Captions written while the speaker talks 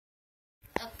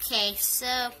Okay,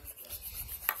 so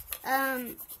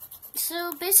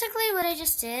basically what I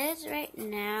just did right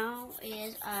now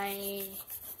is I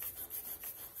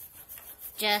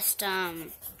just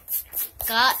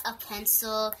got a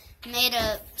pencil, made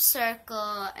a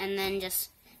circle, and then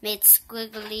just made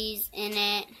squigglies in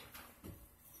it,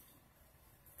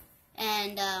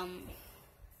 and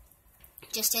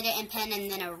just did it in pen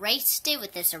and then erased it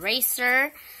with this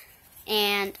eraser.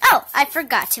 And oh, I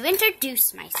forgot to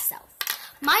introduce myself.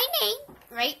 My name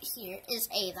right here is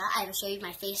Ava. I will show you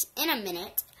my face in a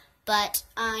minute, but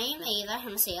I'm Ava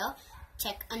Hermosillo.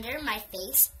 Check under my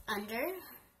face,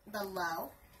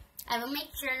 below. I will make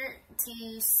sure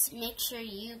to make sure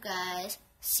you guys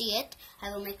see it. I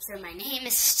will make sure my name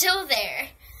is still there.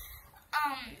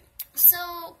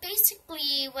 So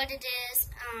basically what it is,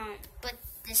 what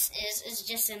this is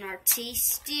just an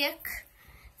artistic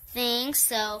thing.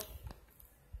 So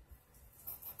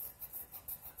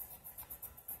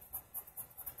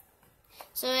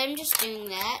I'm just doing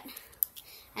that,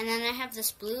 and then I have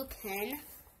this blue pen,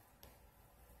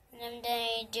 and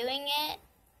I'm doing it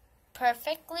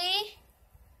perfectly,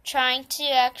 trying to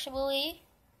actually.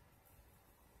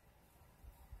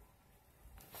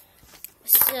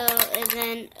 So, and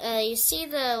then you see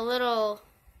the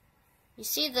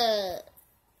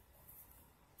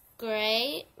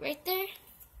gray right there?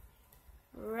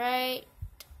 Right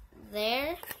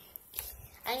there.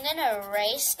 I'm gonna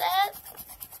erase that,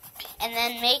 and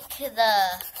then make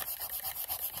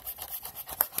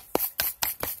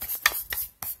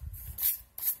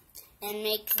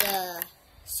the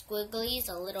squigglies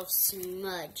a little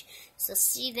smudge. So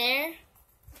see there,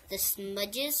 the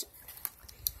smudges?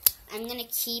 I'm gonna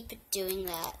keep doing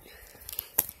that.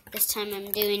 This time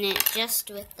I'm doing it just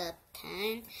with the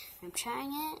pen. I'm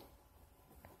trying it.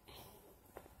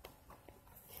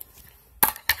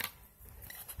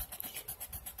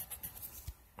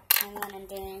 And then I'm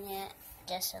doing it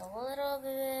just a little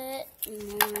bit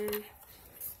more.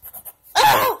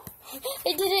 Oh!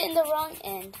 I did it in the wrong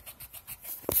end.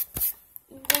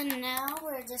 Then now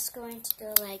we're just going to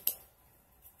go like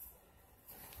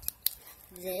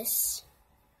this.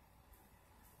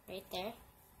 Right there.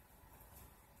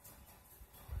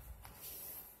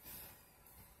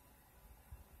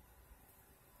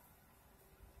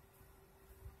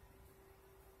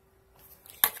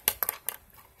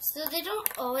 So they don't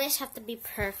always have to be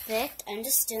perfect. I'm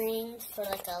just doing for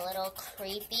like a little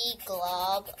creepy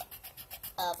glob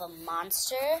of a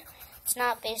monster. It's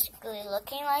not basically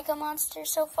looking like a monster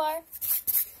so far,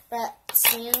 but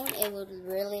soon it would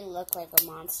really look like a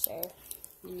monster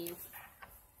when you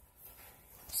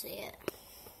see it.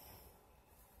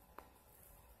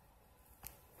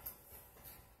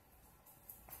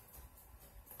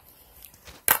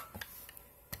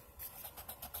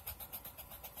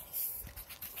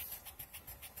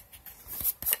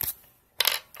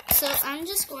 So I'm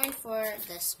just going for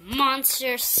this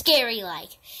monster scary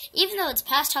like. Even though it's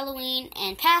past Halloween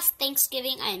and past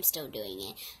Thanksgiving, I am still doing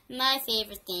it. My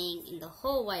favorite thing in the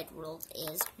whole wide world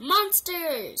is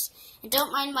monsters. And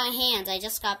don't mind my hands, I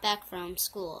just got back from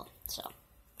school.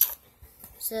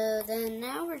 So then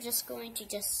now we're just going to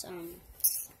just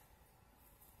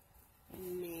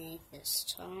make this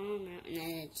tall amount, and then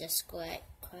it just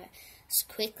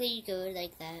quickly go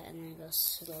like that, and then go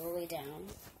slowly down.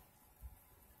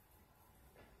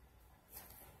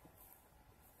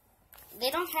 They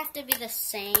don't have to be the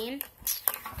same.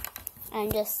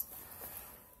 I'm just,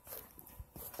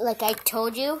 like I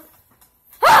told you.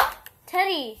 Ah!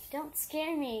 Teddy, don't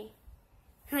scare me.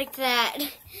 Like that.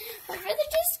 My brother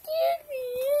just scared me.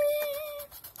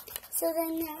 So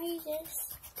then now you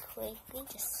just quickly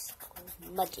just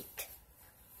smudge it.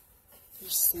 You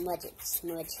smudge it,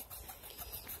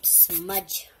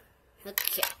 smudge.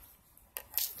 Okay.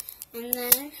 And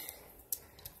then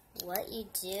what you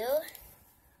do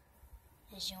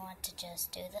is you want to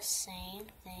just do the same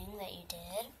thing that you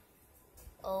did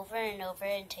over and over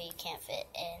until you can't fit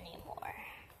anymore.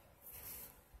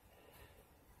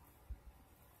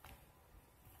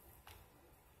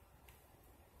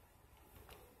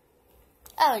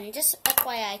 Oh, and just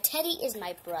FYI, Teddy is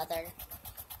my brother.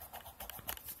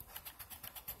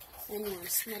 And you want to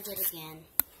smudge it again.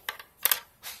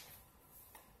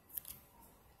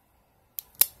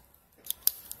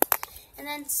 And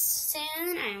then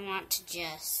soon I want to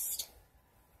just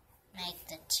make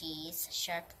the teeth,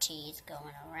 sharp teeth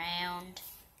going around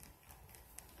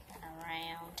and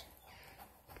around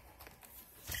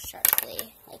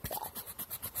sharply like that.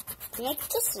 Make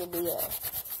this video.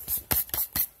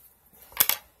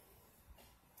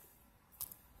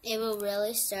 It will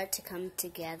really start to come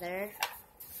together.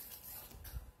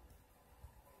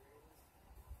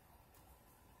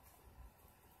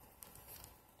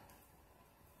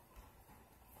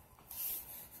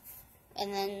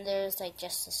 And then there's like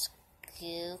just this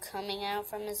goo coming out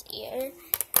from his ear.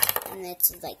 And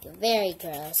it's like very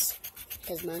gross.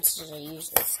 Because monsters are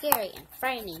usually scary and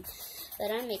frightening. But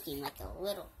I'm making like a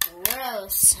little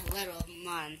gross little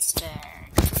monster.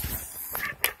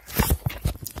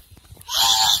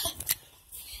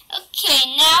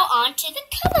 Okay, now on to the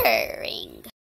coloring.